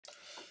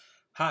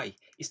Hi,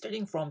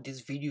 starting from this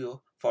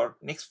video, for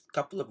next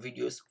couple of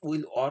videos,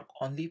 we'll work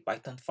only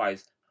Python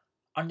files.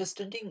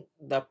 Understanding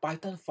the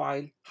Python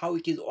file, how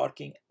it is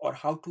working or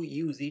how to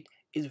use it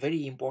is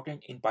very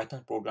important in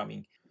Python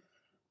programming.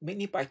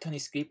 Many Python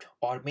script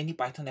or many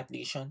Python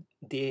application,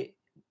 they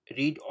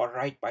read or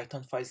write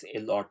Python files a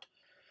lot.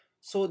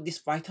 So this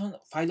Python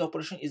file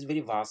operation is very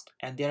vast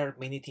and there are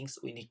many things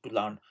we need to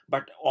learn.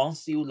 But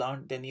once you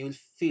learn, then you will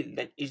feel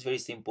that it's very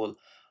simple.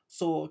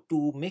 So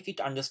to make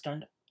it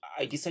understand,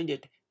 I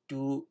decided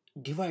to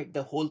divide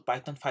the whole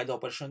Python file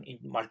operation in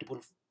multiple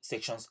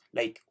sections,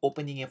 like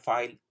opening a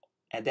file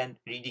and then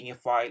reading a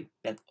file,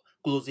 then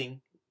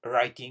closing,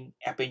 writing,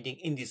 appending.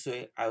 In this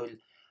way, I will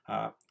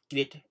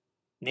create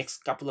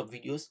next couple of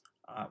videos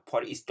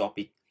for each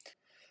topic.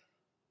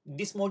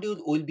 This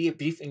module will be a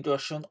brief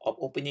introduction of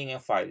opening a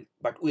file,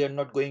 but we are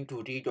not going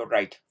to read or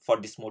write for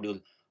this module.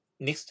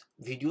 Next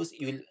videos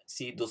you will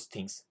see those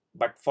things.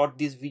 But for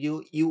this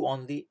video, you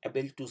only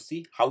able to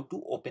see how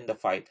to open the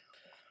file.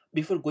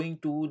 Before going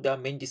to the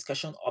main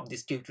discussion of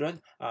this tutorial,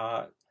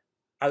 I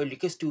will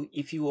request you,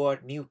 if you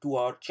are new to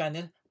our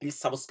channel, please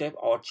subscribe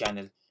our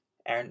channel.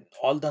 And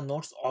all the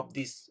notes of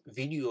this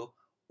video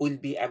will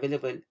be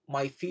available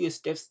my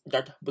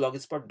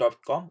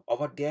fewsteps.blogspot.com.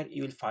 Over there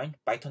you will find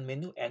Python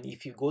menu, and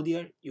if you go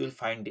there you will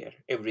find there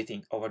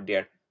everything over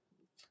there.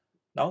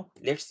 Now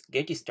let's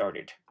get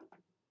started.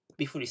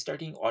 Before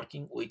starting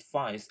working with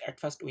files, at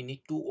first we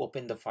need to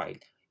open the file.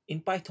 In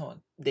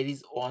Python, there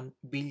is one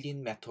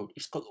built-in method.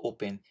 It's called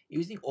open.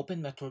 Using open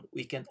method,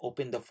 we can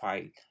open the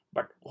file.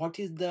 But what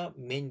is the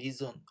main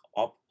reason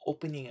of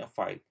opening a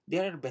file?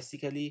 There are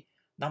basically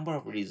number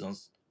of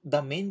reasons.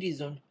 The main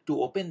reason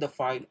to open the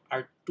file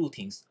are two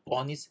things.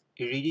 One is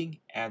reading,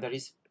 and other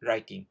is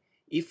writing.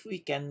 If we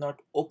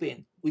cannot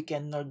open, we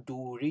cannot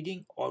do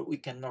reading or we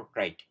cannot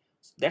write.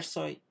 That's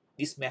why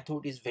this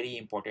method is very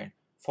important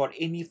for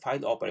any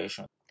file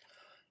operation.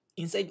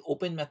 Inside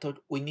open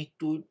method, we need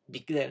to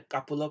declare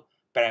couple of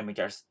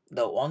parameters.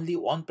 The only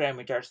one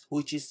parameters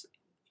which is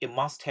a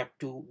must have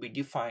to be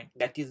defined,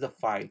 that is the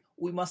file.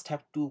 We must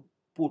have to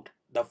put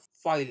the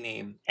file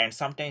name, and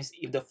sometimes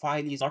if the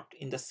file is not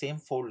in the same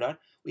folder,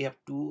 we have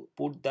to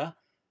put the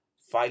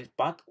file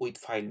path with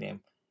file name.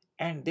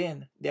 And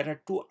then there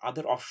are two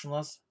other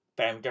optional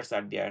parameters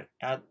are there,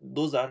 and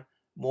those are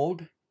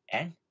mode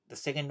and the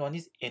second one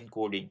is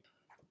encoding.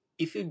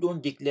 If you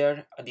don't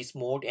declare this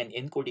mode and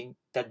encoding,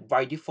 that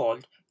by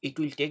default it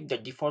will take the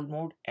default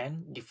mode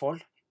and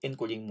default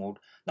encoding mode.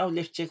 Now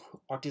let's check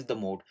what is the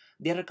mode.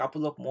 There are a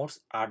couple of modes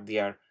are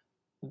there.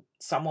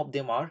 Some of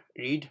them are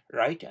read,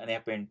 write and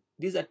append.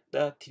 These are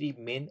the three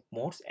main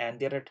modes, and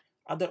there are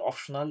other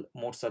optional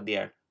modes are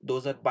there.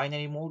 Those are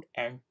binary mode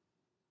and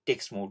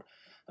text mode.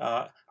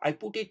 I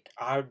put it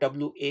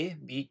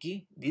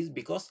RWABT this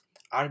because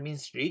R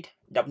means read,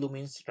 W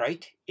means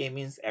write, A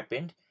means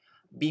append,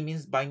 B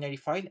means binary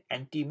file,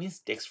 and T means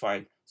text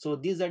file. So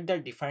these are the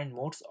different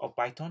modes of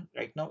Python.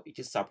 Right now it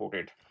is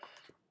supported.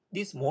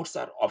 These modes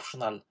are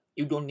optional.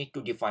 You don't need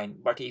to define,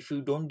 but if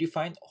you don't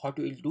define, what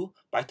will do,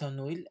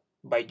 Python will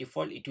by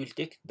default it will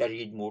take the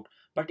read mode,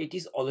 but it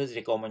is always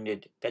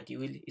recommended that you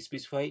will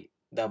specify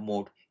the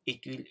mode.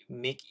 It will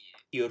make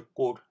your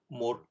code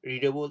more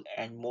readable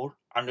and more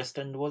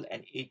understandable,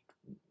 and it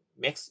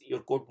makes your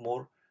code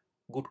more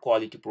good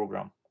quality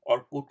program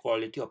or good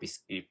quality of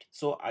script.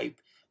 So I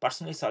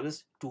personally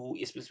suggest to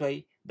specify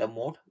the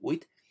mode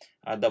with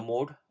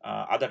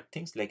other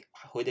things like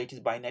whether it is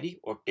binary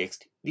or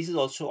text. This is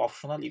also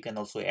optional. You can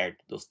also add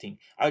those things.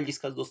 I will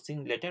discuss those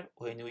things later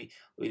when we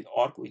will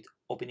work with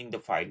opening the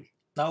file.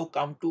 Now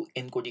come to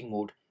encoding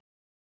mode.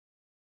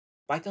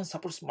 Python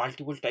supports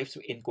multiple types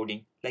of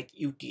encoding like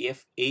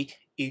UTF-8,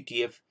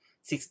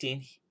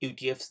 UTF-16,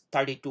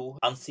 UTF-32,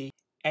 ANSI,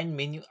 and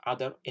many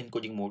other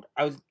encoding mode.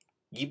 I will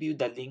give you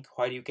the link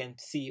where you can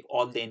see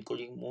all the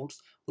encoding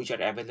modes which are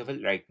available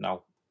right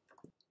now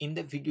in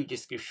the video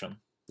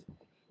description.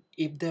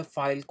 If the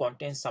file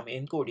contains some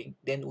encoding,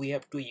 then we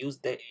have to use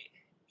the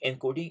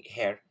encoding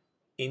here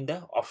in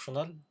the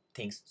optional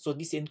things. So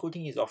this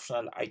encoding is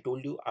optional, I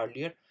told you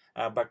earlier,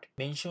 but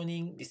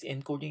mentioning this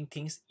encoding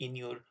things in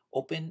your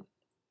open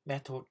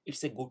method,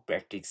 it's a good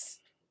practice.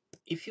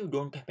 If you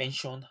don't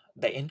mention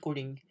the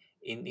encoding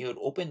in your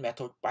open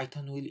method,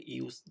 Python will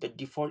use the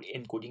default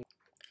encoding.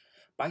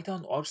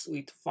 Python works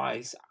with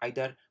files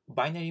either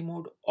binary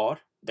mode or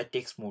the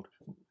text mode.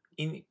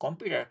 In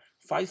computer,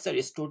 files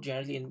are stored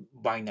generally in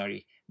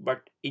binary,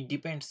 but it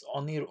depends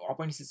on your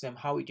operating system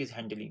how it is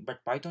handling.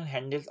 But Python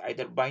handles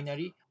either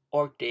binary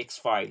or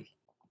text file.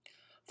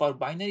 For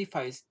binary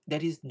files,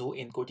 there is no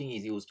encoding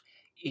is used.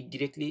 It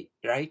directly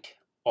write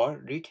or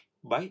read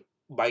by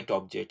byte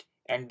object,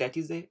 and that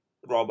is a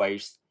raw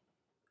bytes.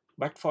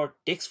 But for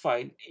text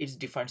file, it's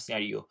different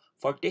scenario.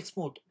 For text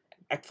mode,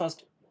 at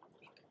first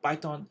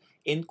Python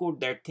encode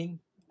that thing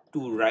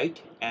to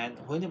write, and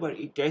whenever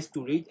it tries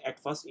to read, at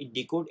first it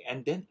decode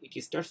and then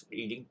it starts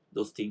reading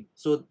those things.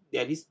 So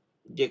there is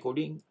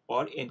decoding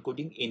or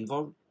encoding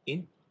involved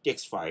in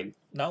text file.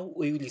 Now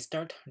we will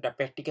start the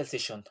practical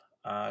session.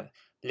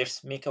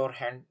 Let's make our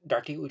hand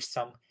dirty with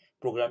some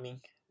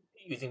programming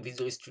using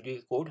Visual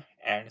Studio Code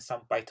and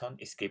some Python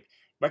script,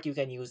 but you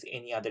can use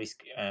any other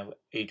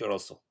editor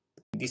also.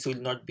 This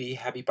will not be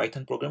heavy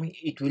Python programming,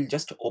 it will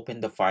just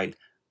open the file.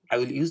 I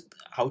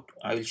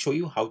will show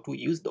you how to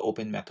use the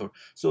open method.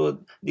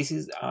 So this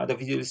is the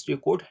Visual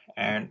Studio Code,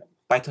 and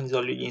Python is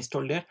already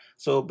installed there.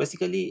 So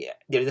basically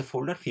there is a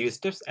folder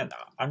FewSteps, and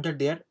under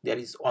there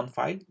is one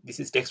file. This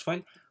is text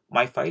file,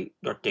 my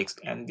file.txt,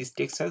 and this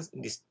text has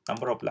this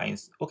number of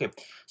lines. Okay,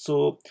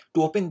 so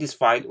to open this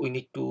file we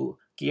need to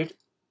create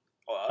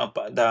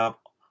the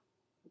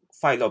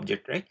file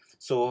object, right?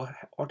 So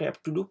what I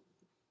have to do,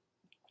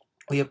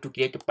 we have to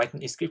create a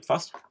Python script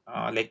first,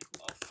 like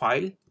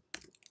file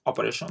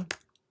operation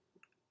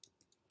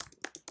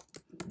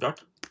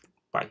dot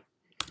py.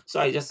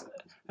 So I just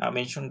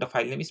mentioned the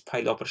file name is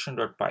file operation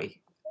dot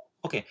py.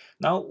 Okay,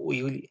 now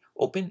we will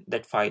open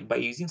that file by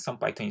using some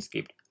Python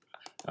script.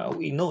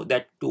 We know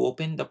that to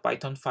open the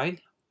Python file,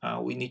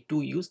 we need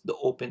to use the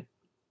open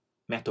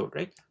method,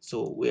 right?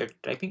 So we are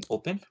typing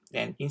open,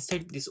 and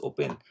inside this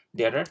open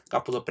there are a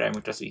couple of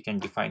parameters we can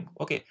define.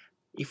 Okay,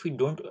 if we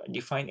don't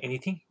define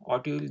anything,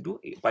 what you will do,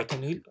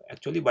 Python will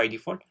actually by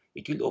default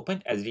it will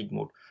open as read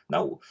mode.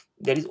 Now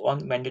there is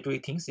one mandatory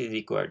things is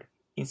required.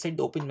 Inside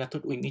the open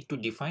method we need to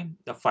define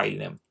the file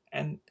name,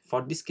 and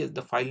for this case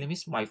the file name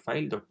is my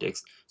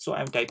file.txt. So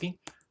I'm typing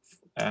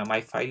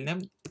my file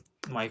name,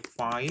 my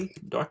file.txt.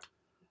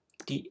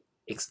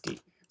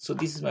 So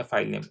this is my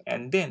file name,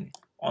 and then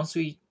once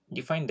we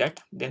define that,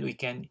 then we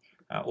can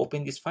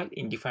open this file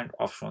in different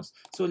options.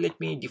 So let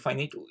me define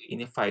it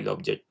in a file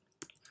object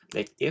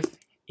like f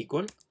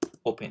equal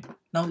open.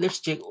 Now let's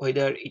check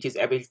whether it is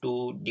able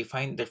to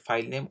define the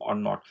file name or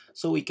not.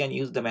 So we can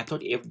use the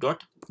method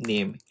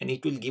f.name, and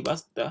it will give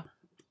us the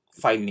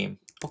file name.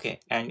 Okay,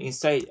 and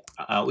inside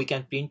we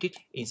can print it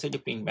inside the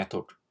print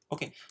method.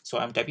 Okay, so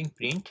I'm typing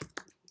print,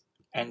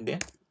 and then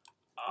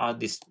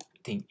this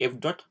thing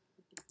f.file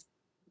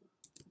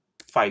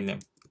name,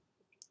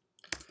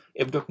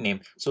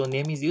 f.name. So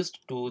name is used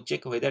to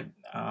check whether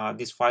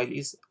this file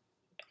is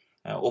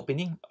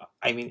opening,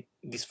 I mean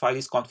this file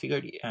is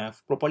configured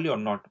properly or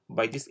not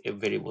by this f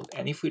variable.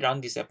 And if we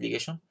run this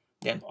application,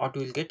 then what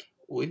we'll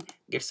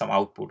get some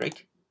output,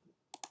 right?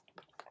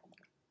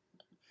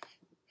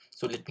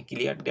 So let me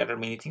clear, there are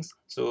many things.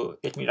 So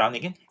let me run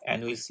again,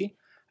 and we'll see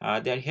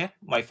there here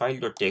my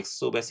file.txt.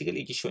 So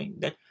basically it is showing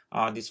that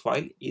this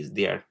file is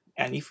there.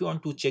 And if you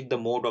want to check the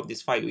mode of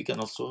this file, we can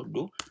also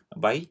do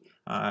by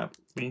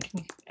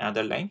printing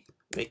another line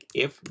like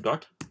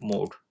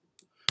f.mode.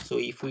 So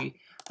if we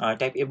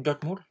type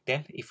f.mode,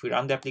 then if we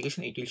run the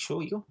application, it will show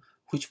you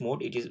which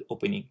mode it is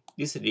opening.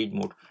 This is read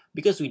mode,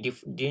 because we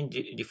didn't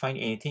define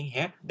anything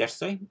here, that's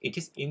why it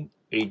is in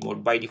read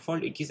mode. By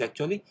default it is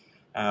actually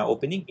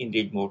opening in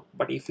read mode.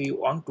 But if we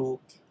want to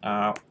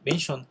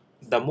mention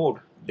the mode,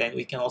 then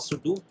we can also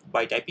do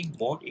by typing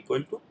mode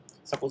equal to,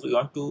 suppose we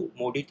want to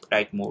mode it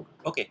write mode.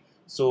 Okay,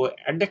 so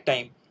at that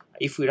time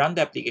if we run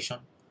the application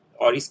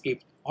or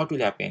script, what will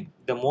happen,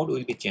 the mode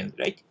will be changed,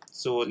 right?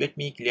 So let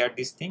me clear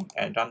this thing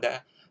and run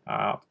the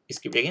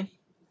script again.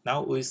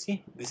 Now we'll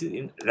see this is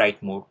in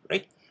write mode,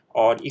 right?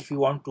 Or if you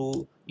want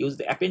to use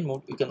the append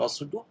mode, you can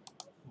also do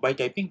by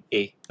typing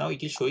a. Now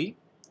it will show you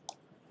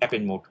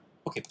append mode.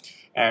 Okay,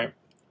 and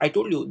I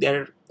told you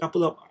there are a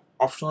couple of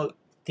optional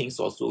things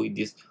also with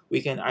this.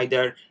 We can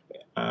either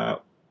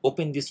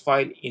open this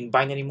file in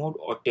binary mode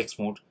or text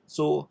mode.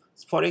 So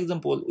for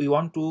example, we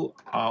want to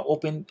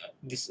open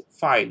this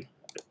file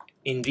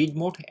in read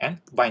mode and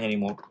binary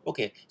mode.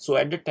 Okay, so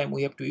at that time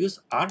we have to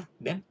use R,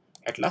 then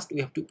at last we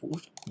have to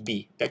put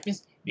B, that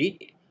means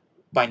read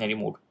binary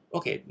mode.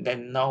 Okay,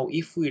 then now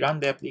if we run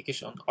the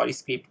application or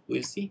script,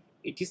 we'll see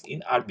it is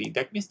in RB,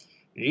 that means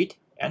read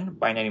and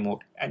binary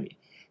mode. And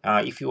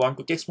if you want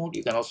to text mode,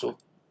 you can also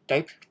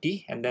type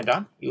T and then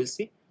run, you will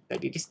see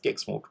that it is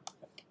text mode.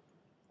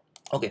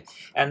 Okay,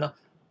 and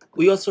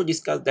we also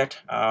discussed that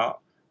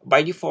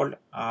by default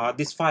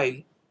this file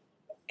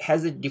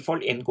has a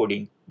default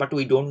encoding, but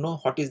we don't know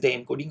what is the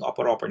encoding of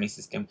our operating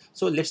system.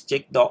 So let's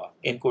check the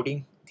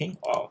encoding thing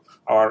of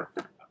our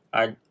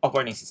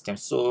operating system.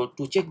 So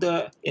to check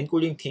the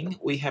encoding thing,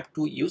 we have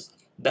to use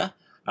the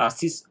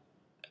sys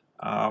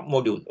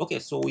module. Okay,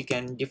 so we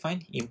can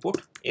define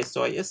import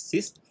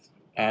sys,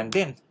 and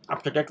then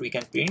after that we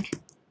can print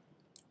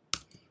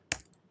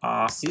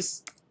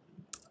sys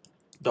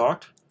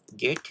dot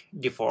get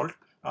default.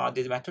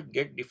 This method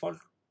get default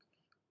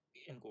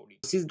encoding.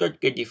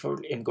 Sys.get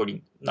default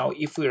encoding. Now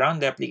if we run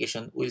the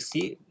application, we'll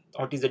see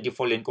what is the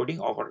default encoding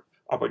of our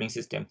operating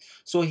system.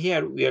 So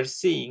here we are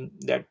seeing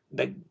that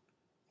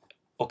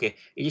okay,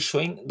 it is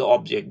showing the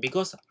object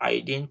because I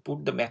didn't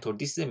put the method.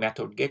 This is a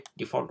method get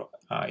default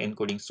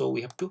encoding, so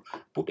we have to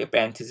put a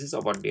parenthesis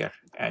over there.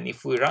 And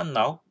if we run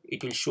now,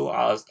 it will show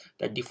us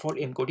the default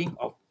encoding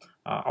of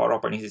our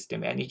operating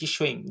system, and it is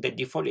showing the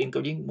default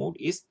encoding mode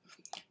is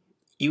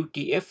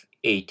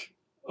utf-8.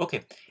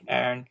 Okay,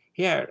 and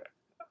here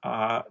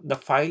the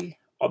file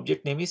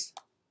object name is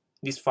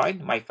this file,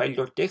 my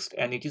file.txt,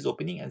 and it is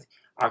opening as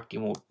RT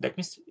mode, that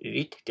means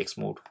read text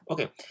mode.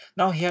 Okay,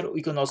 now here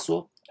we can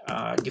also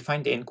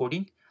define the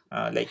encoding,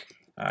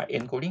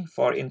 encoding.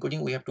 For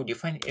encoding we have to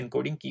define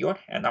encoding keyword,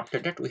 and after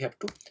that we have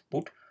to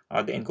put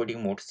the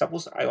encoding mode.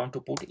 Suppose I want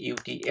to put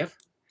utf-8.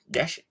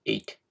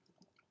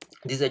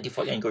 This is the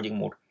default encoding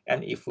mode,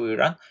 and if we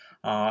run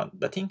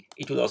the thing,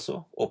 it will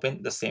also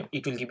open the same,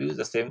 it will give you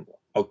the same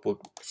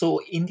output. So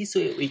in this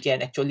way we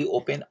can actually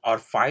open our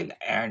file,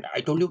 and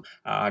I told you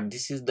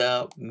this is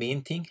the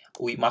main thing.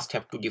 We must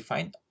have to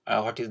define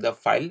what is the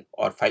file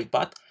or file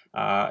path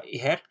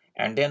here,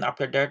 and then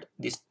after that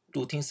these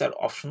two things are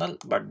optional,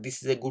 but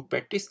this is a good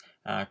practice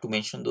to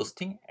mention those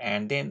things.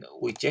 And then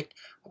we checked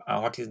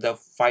what is the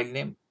file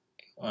name,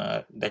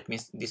 that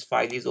means this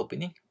file is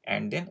opening,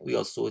 and then we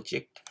also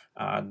checked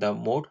the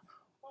mode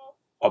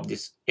of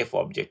this f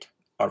object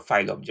or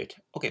file object.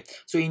 Okay,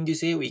 so in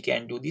this way we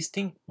can do this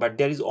thing, but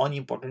there is one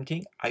important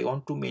thing I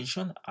want to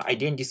mention, I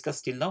didn't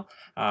discuss till now.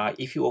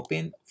 If you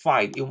open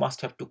file, you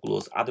must have to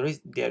close, otherwise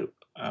there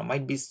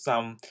might be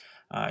some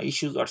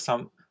issues or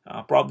some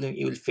problem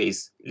you will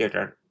face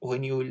later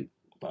when you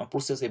will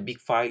process a big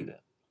file,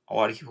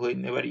 or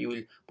whenever you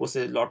will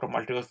process a lot of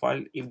multiple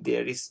file. If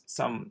there is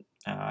some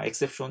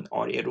exception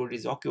or error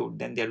is occurred,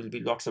 then there will be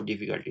lots of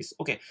difficulties.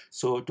 Okay,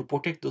 so to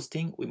protect those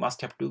things we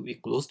must have to be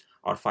closed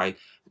our file,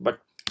 but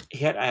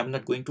here I am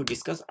not going to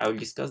discuss, I will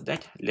discuss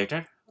that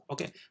later.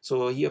 Okay,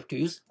 so you have to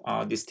use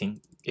this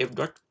thing f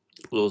dot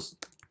close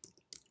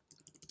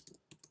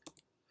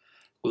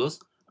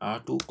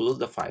to close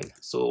the file.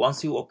 So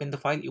once you open the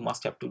file, you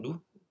must have to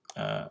do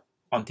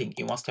one thing,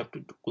 you must have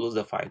to close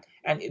the file,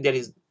 and there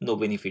is no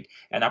benefit.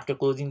 And after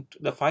closing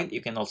the file,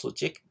 you can also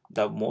check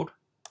the mode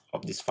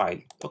of this file,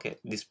 okay,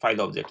 this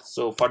file object.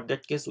 So for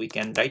that case we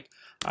can write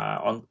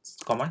on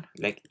command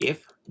like f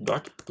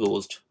dot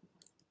closed.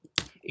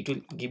 It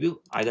will give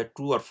you either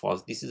true or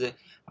false. This is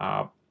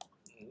a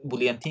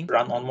boolean thing.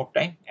 Run one more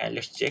time and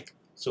let's check.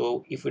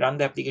 So if we run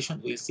the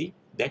application, we will see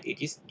that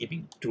it is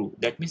giving true,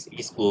 that means it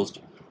is closed.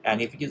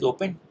 And if it is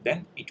open,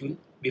 then it will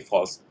be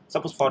false.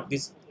 Suppose for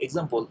this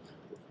example,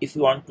 if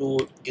you want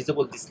to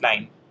disable this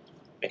line,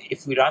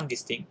 if we run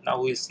this thing,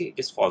 now we will see it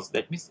is false,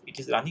 that means it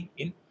is running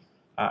in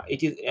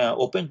it is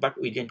open but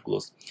we didn't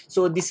close.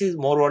 So this is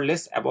more or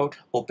less about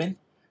open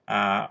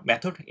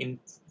method in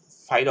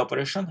file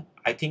operation.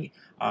 I think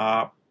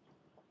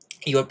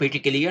you are pretty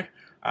clear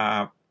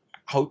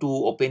how to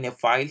open a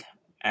file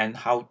and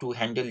how to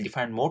handle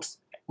different modes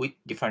with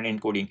different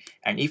encoding.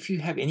 And if you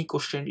have any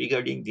question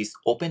regarding this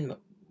open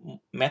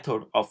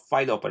method of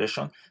file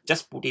operation,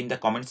 just put in the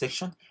comment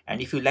section.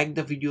 And if you like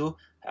the video,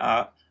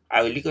 I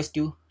will request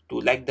you to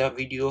like the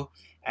video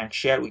and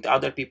share with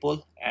other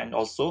people, and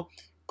also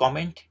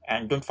comment,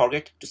 and don't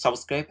forget to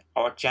subscribe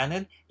our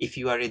channel if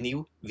you are a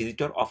new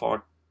visitor of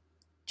our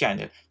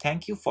channel.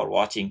 Thank you for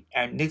watching,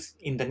 and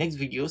in the next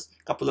videos,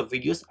 couple of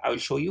videos, I will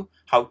show you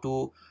how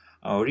to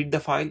read the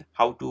file,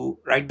 how to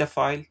write the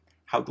file,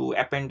 how to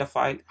append the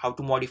file, how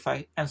to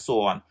modify, and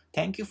so on.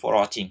 Thank you for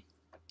watching.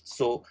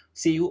 So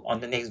see you on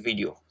the next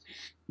video.